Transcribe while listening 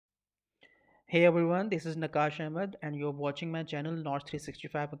Hey everyone, this is Nakash Ahmed and you're watching my channel North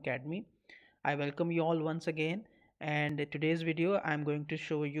 365 Academy. I welcome you all once again, and today's video I'm going to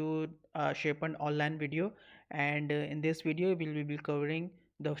show you a SharePoint Online video, and in this video we will be covering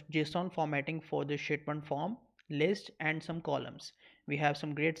the JSON formatting for the SharePoint form, list and some columns. We have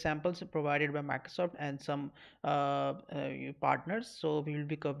some great samples provided by Microsoft and some partners, so we will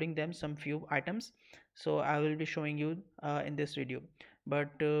be covering them some few items. So I will be showing you in this video.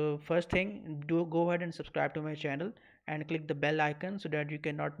 But first thing, do go ahead and subscribe to my channel and click the bell icon so that you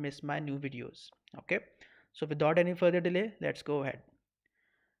cannot miss my new videos. Okay, so without any further delay, let's go ahead.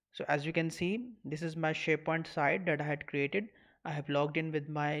 So as you can see, this is my SharePoint site that I had created. I have logged in with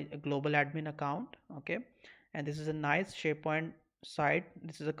my global admin account. Okay, and this is a nice SharePoint site.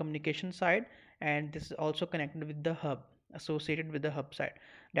 This is a communication site, and this is also connected with the hub, associated with the hub site.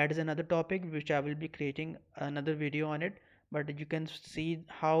 That is another topic which I will be creating another video on it, but you can see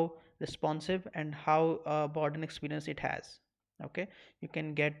how responsive and how modern experience it has. Okay, you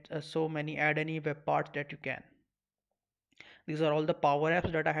can get so many, add any web parts that you can. These are all the power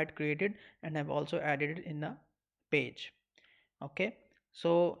apps that I had created, and I've also added it in a page. Okay,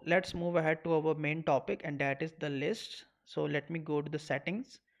 so let's move ahead to our main topic, and that is the list. So let me go to the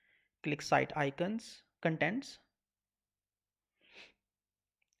settings, click site icons, contents,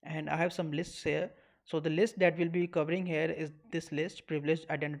 and I have some lists here. So the list that we'll be covering here is this list, privileged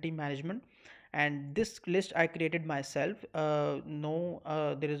identity management, and this list I created myself. No,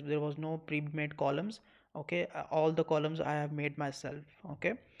 there was no pre-made columns. Okay, all the columns I have made myself.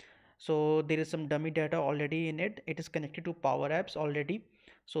 Okay, so there is some dummy data already in it. It is connected to Power Apps already.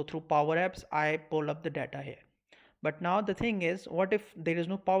 So through Power Apps, I pull up the data here. But now the thing is, what if there is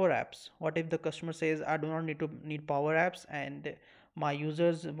no Power Apps? What if the customer says I do not need Power Apps, and my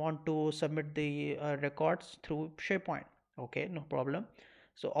users want to submit the records through SharePoint? Okay, no problem.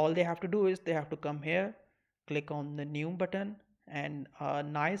 So all they have to do is they have to come here, click on the new button, and a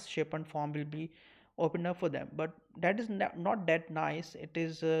nice SharePoint form will be opened up for them. But that is not that nice. It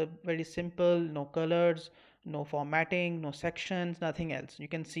is very simple, no colors, no formatting, no sections, nothing else. You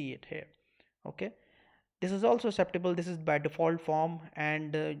can see it here. Okay, this is also acceptable. This is by default form,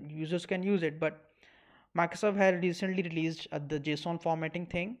 and users can use it. But Microsoft had recently released the JSON formatting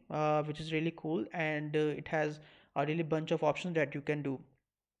thing, which is really cool, and it has a really bunch of options that you can do.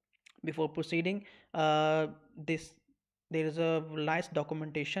 Before proceeding, this there is a nice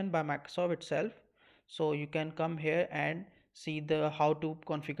documentation by Microsoft itself, so you can come here and see the how to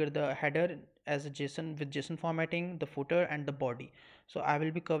configure the header as a JSON with JSON formatting, the footer and the body. So I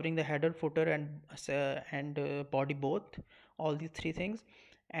will be covering the header, footer and body, both, all these three things.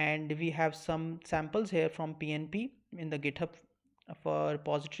 And we have some samples here from PNP in the GitHub for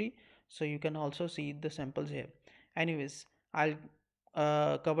repository, so you can also see the samples here. Anyways, I'll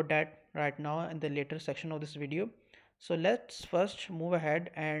cover that right now in the later section of this video. So let's first move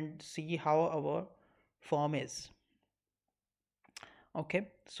ahead and see how our form is. Okay,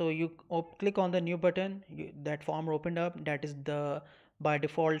 so you click on the new button, that form opened up. That is the by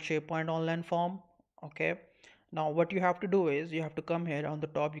default SharePoint Online form. Okay, now what you have to do is you have to come here on the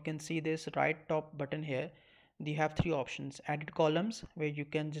top. You can see this right top button here. You have three options: edit columns, where you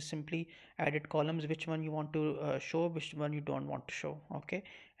can just simply edit columns, which one you want to show, which one you don't want to show. Okay,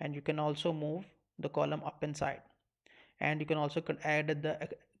 and you can also move the column up inside, and you can also add the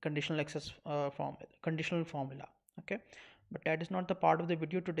conditional access conditional formula. Okay, but that is not the part of the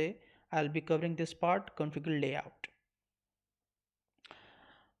video today. I'll be covering this part, configure layout.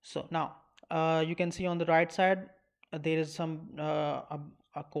 So now you can see on the right side there is some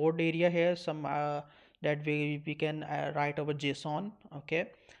a code area here, some that we can write our JSON.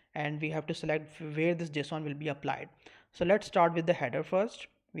 Okay, and we have to select where this JSON will be applied. So let's start with the header first.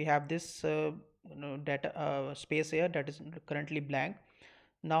 We have this data space here that is currently blank.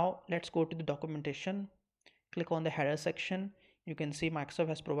 Now let's go to the documentation, click on the header section. You can see Microsoft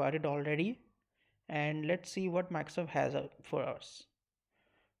has provided already, and let's see what Microsoft has for us.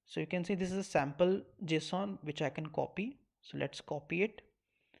 So you can see this is a sample JSON which I can copy. So let's copy it.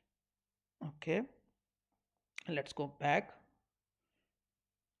 Okay, let's go back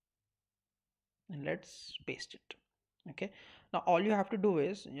and let's paste it. Okay, now all you have to do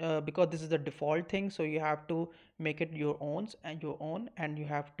is because this is the default thing, so you have to make it your own, and you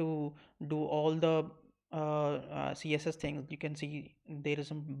have to do all the CSS things. You can see there is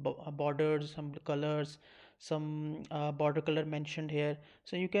some borders, some colors, some border color mentioned here,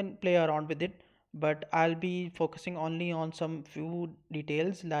 so you can play around with it. But I'll be focusing only on some few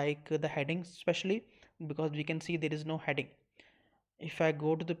details, like the headings especially, because we can see there is no heading. If I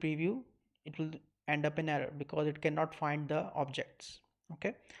go to the preview, it will end up in error because it cannot find the objects.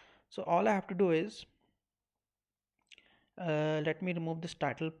 Okay, So all I have to do is let me remove this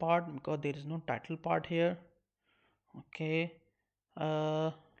title part because there is no title part here. Okay,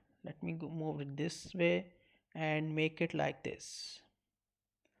 uh, let me move it this way and make it like this.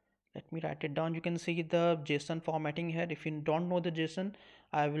 Let me write it down. You can see the JSON formatting here. If you don't know the JSON,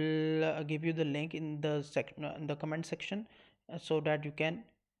 I will give you the link in the in the comment section, so that you can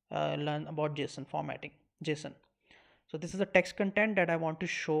learn about JSON formatting. JSON. So this is the text content that I want to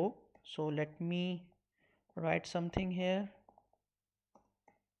show. So let me write something here.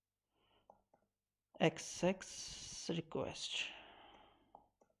 XX request.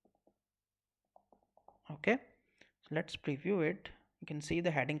 Okay, so let's preview it. You can see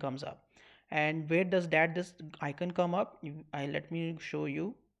the heading comes up. And where does this icon come up? Let me show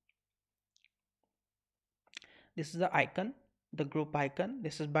you. This is the icon, the group icon.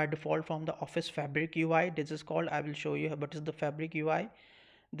 This is by default from the Office Fabric UI. This is called, I will show you what is the Fabric UI.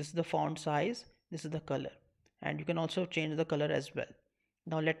 This is the font size, this is the color, and you can also change the color as well.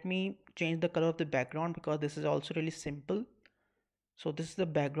 Now let me change the color of the background because this is also really simple. So this is the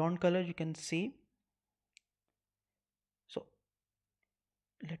background color, you can see. So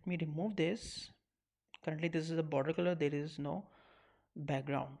let me remove this. Currently this is the border color, there is no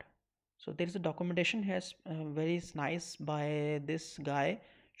background. So there is a documentation here, very nice by this guy,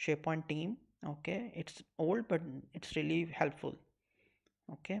 SharePoint team. Okay, it's old but it's really helpful.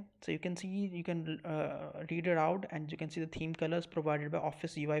 Okay, so you can see, you can read it out, and you can see the theme colors provided by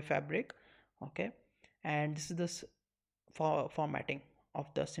Office UI Fabric. Okay, and this is this formatting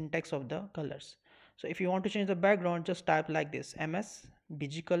of the syntax of the colors. So if you want to change the background, just type like this, ms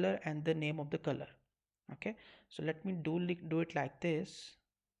bg color and the name of the color. Okay, so let me do it like this.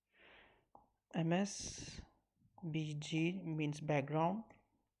 ms bg means background.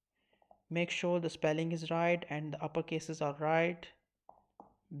 Make sure the spelling is right and the upper cases are right.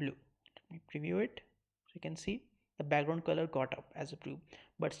 Blue. Let me preview it. So you can see the background color got up as a blue,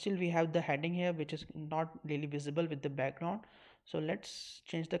 but still we have the heading here which is not really visible with the background. So let's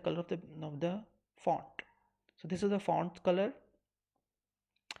change the color of the font. So this is the font color.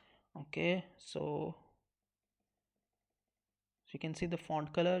 Okay, so you can see the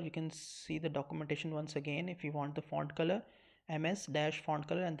font color. You can see the documentation once again. If you want the font color, ms dash font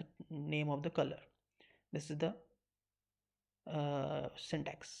color and the name of the color. This is the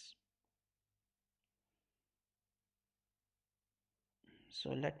syntax. So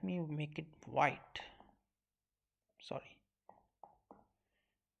let me make it white. Sorry,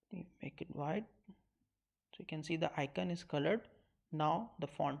 make it white. So you can see the icon is colored. Now the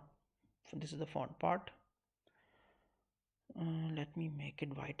font, this is the font part. Let me make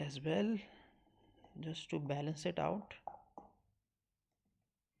it white as well, just to balance it out.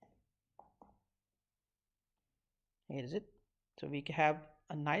 Here is it. So we have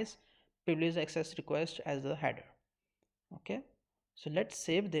a nice privilege access request as the header. Okay, so let's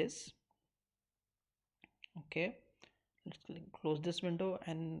save this. Okay, let's close this window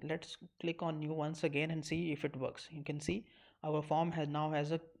and let's click on new once again and see if it works. You can see our form now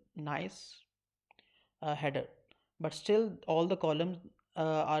has a nice header, but still all the columns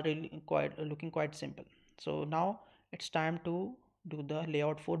are really quite looking quite simple. So now it's time to do the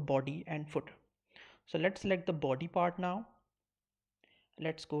layout for body and footer. So let's select the body part. Now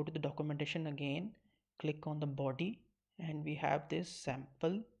let's go to the documentation again, click on the body, and we have this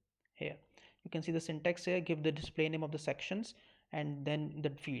sample here. You can see the syntax here, give the display name of the sections and then the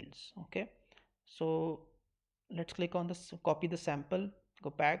fields. Okay, so let's click on this, copy the sample,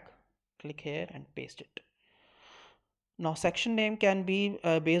 go back, click here and paste it. Now section name can be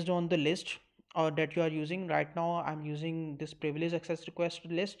based on the list or that you are using. Right now I'm using this privilege access request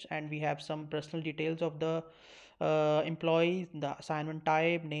list, and we have some personal details of the employee, the assignment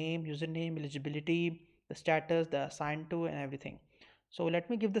type, name, username, eligibility, the status, the assigned to, and everything. So let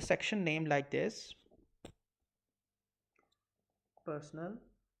me give the section name like this, personal.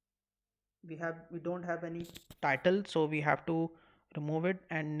 We don't have any title, so we have to remove it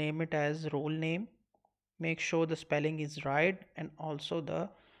and name it as role name. Make sure the spelling is right and also the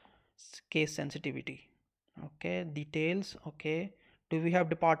case sensitivity. Okay, details. Okay, do we have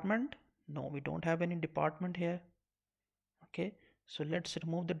department? No, we don't have any department here. Okay, so let's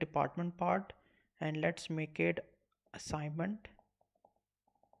remove the department part and let's make it assignment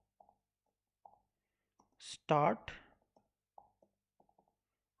start.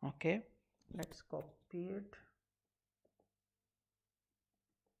 Okay, let's copy it,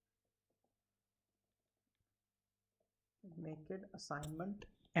 make it assignment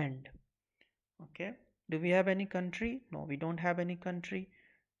end. Okay, do we have any country? No, we don't have any country,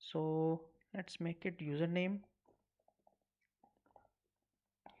 so let's make it username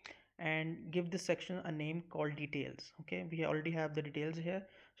and give this section a name called details. Okay, we already have the details here.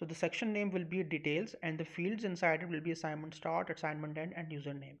 So the section name will be details, and the fields inside it will be assignment start, assignment end, and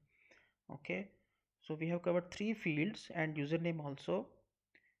username. Okay, so we have covered three fields and username also.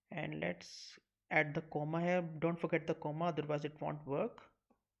 And let's add the comma here. Don't forget the comma, otherwise it won't work.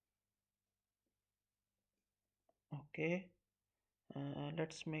 Okay,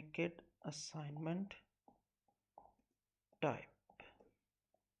 let's make it assignment type.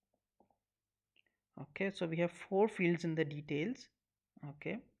 Okay, so we have four fields in the details.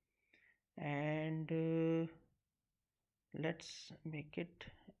 Okay, and let's make it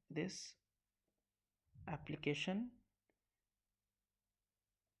this application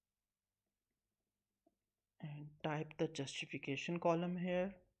and type the justification column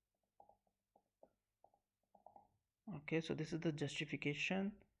here. Okay, so this is the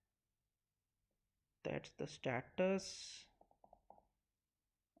justification, that's the status.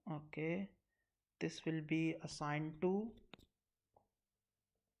 Okay, this will be assigned to.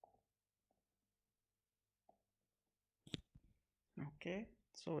 Okay,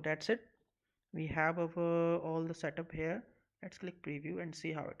 so that's it. We have our all the setup here. Let's click preview and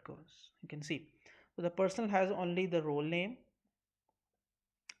see how it goes. You can see, so the person has only the role name.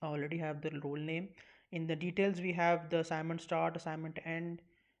 I already have the role name. In the details we have the assignment start, assignment end,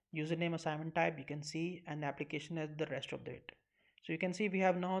 username, assignment type, you can see, and the application has the rest of it. So you can see we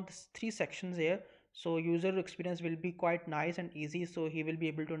have now this three sections here. So user experience will be quite nice and easy, so he will be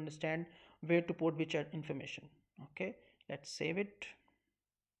able to understand where to put which information. Okay, let's save it,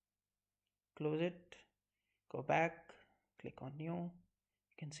 close it, go back, click on new.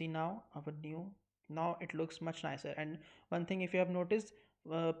 You can see now our new, now it looks much nicer. And one thing, if you have noticed,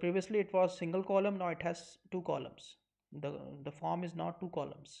 previously it was single column, now it has two columns. The form is now two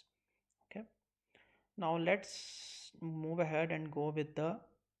columns. Okay, now let's move ahead and go with the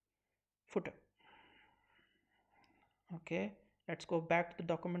footer. Okay, let's go back to the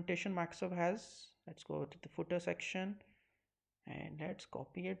documentation Microsoft has. Let's go to the footer section and let's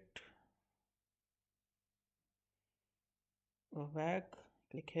copy it, go back,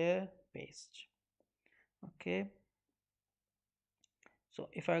 click here, paste. Okay, so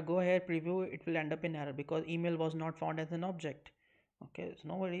if I go ahead preview, it will end up in error because email was not found as an object. Okay, so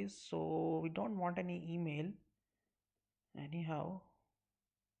no worries, so we don't want any email anyhow.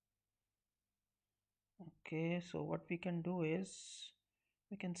 Okay, so what we can do is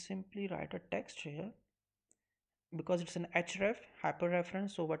we can simply write a text here because it's an href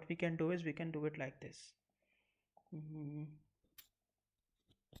hyperreference. So what we can do is we can do it like this.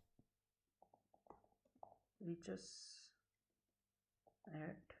 Reaches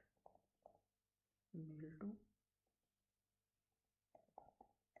at mail to.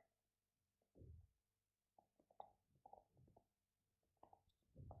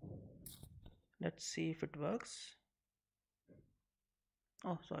 Let's see if it works.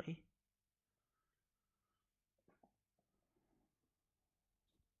 Oh, sorry.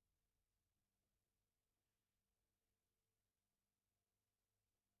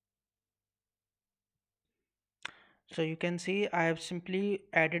 So you can see I have simply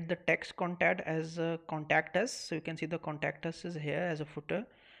added the text contact as a contact us. So you can see the contact us is here as a footer,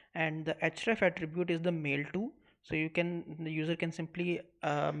 and the href attribute is the mail to. So you can, the user can simply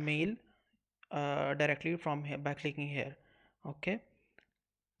mail directly from here by clicking here. Okay,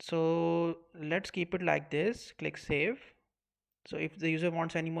 so let's keep it like this. Click save. So if the user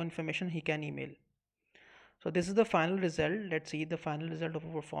wants any more information, he can email. So this is the final result. Let's see the final result of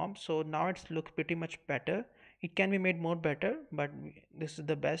our form. So now it's look pretty much better. It can be made more better, but this is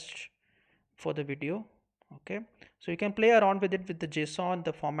the best for the video. Okay, so you can play around with it with the JSON,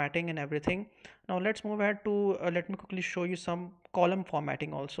 the formatting and everything. Now let's move ahead to let me quickly show you some column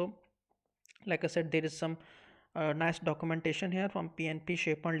formatting also. Like I said, there is some nice documentation here from PNP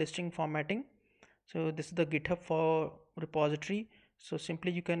SharePoint listing formatting. So this is the GitHub for repository. So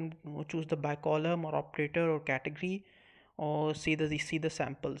simply you can choose the by column or operator or category, or see the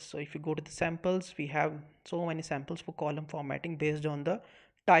samples. So if you go to the samples, we have so many samples for column formatting based on the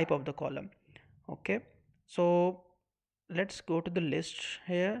type of the column. Okay, so let's go to the list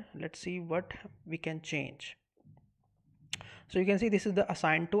here. Let's see what we can change. So you can see this is the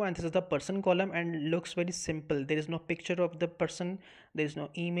assigned to and this is the person column, and looks very simple. There is no picture of the person, there is no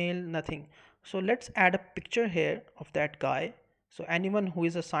email, nothing. So let's add a picture here of that guy. So anyone who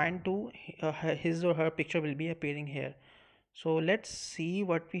is assigned to his or her picture will be appearing here. So let's see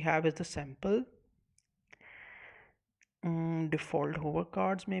what we have as the sample. Default hover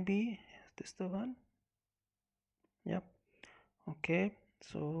cards, maybe is this the one? Yep. Okay,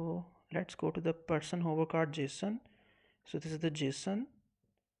 so let's go to the person hover card JSON. So this is the JSON.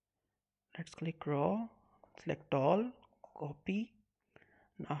 Let's click raw, select all, copy.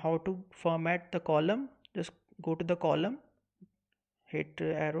 Now how to format the column? Just go to the column, hit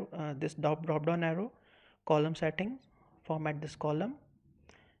arrow, this drop down arrow, column settings, format this column.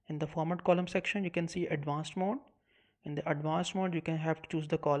 In the format column section, you can see advanced mode. In the advanced mode, you can have to choose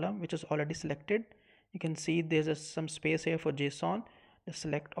the column which is already selected. You can see there's some space here for JSON. Just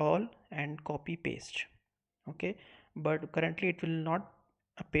select all and copy paste. Okay, but currently it will not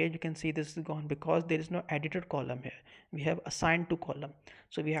appear. You can see this is gone because there is no edited column here. We have assigned to column,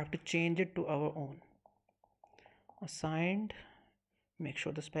 so we have to change it to our own. Assigned, make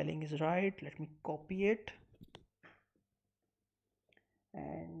sure the spelling is right. Let me copy it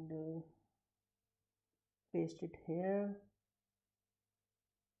and paste it here,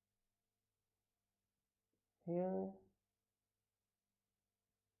 here,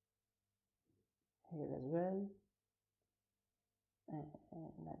 here as well. And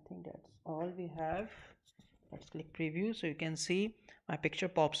I think that's all we have. Let's click preview so you can see my picture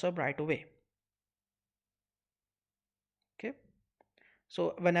pops up right away. Okay,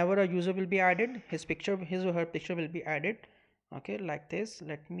 so whenever a user will be added, his or her picture will be added. Okay, like this.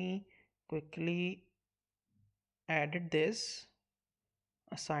 Let me quickly added this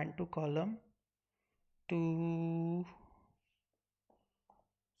assigned to column to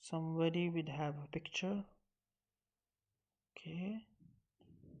somebody would have a picture. Okay,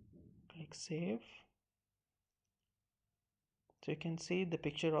 click save. So you can see the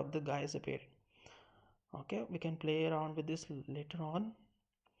picture of the guy is appearing. Okay, we can play around with this later on.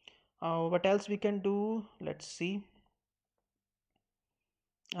 What else we can do? Let's see.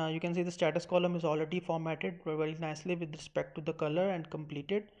 You can see the status column is already formatted very nicely with respect to the color and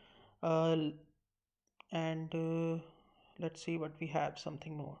completed. Uh, and let's see what we have,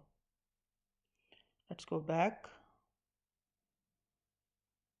 something more. Let's go back.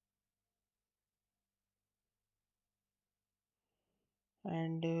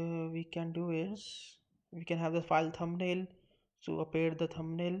 And we can do is we can have the file thumbnail to appear the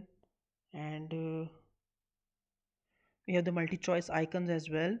thumbnail, and we have the multi-choice icons as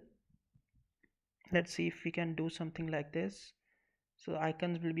well. Let's see if we can do something like this. So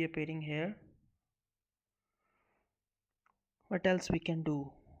icons will be appearing here. What else we can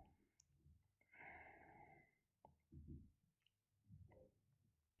do?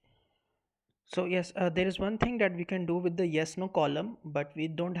 So yes, there is one thing that we can do with the yes no column, but we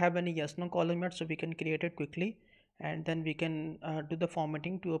don't have any yes no column yet, so we can create it quickly and then we can do the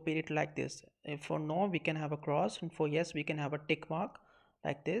formatting to appear it like this. If for no we can have a cross, and for yes we can have a tick mark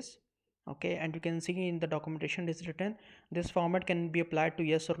like this. Okay, and you can see in the documentation it is written this format can be applied to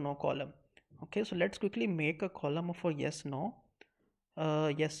yes or no column. Okay, so let's quickly make a column for yes no.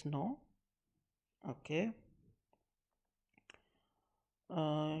 Yes no. Okay,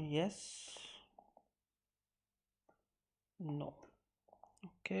 yes no.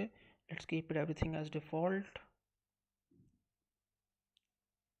 Okay, let's keep it everything as default.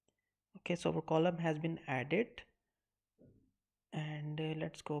 Okay, so our column has been added, and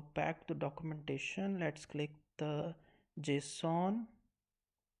let's go back to documentation. Let's click the JSON,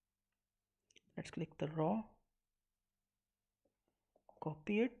 let's click the raw,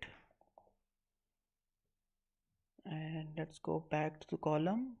 copy it, and let's go back to the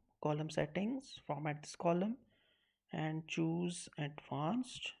column settings, format this column and choose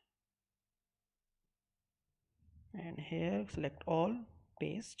advanced, and here select all,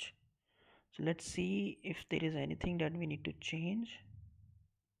 paste. So let's see if there is anything that we need to change.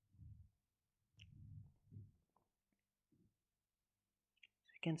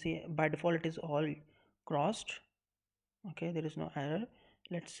 You can see by default it is all crossed. Okay, there is no error.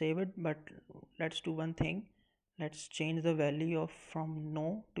 Let's save it, but let's do one thing. Let's change the value of from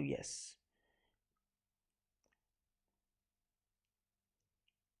no to yes.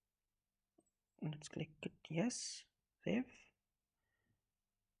 Let's click it yes, save.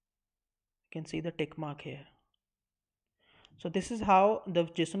 You can see the tick mark here. So this is how the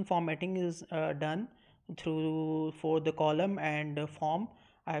JSON formatting is done through for the column and form.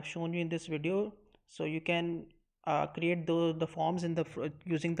 I have shown you in this video. So you can create the forms in the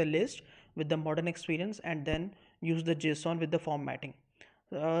using the list with the modern experience, and then use the JSON with the formatting.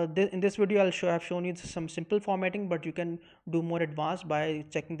 In this video I've shown you some simple formatting, but you can do more advanced by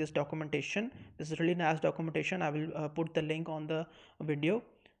checking this documentation. This is really nice documentation. I will put the link on the video.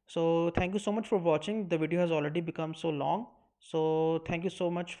 So thank you so much for watching. The video has already become so long, so thank you so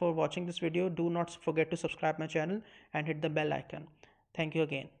much for watching this video. Do not forget to subscribe my channel and hit the bell icon. Thank you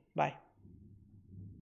again. Bye.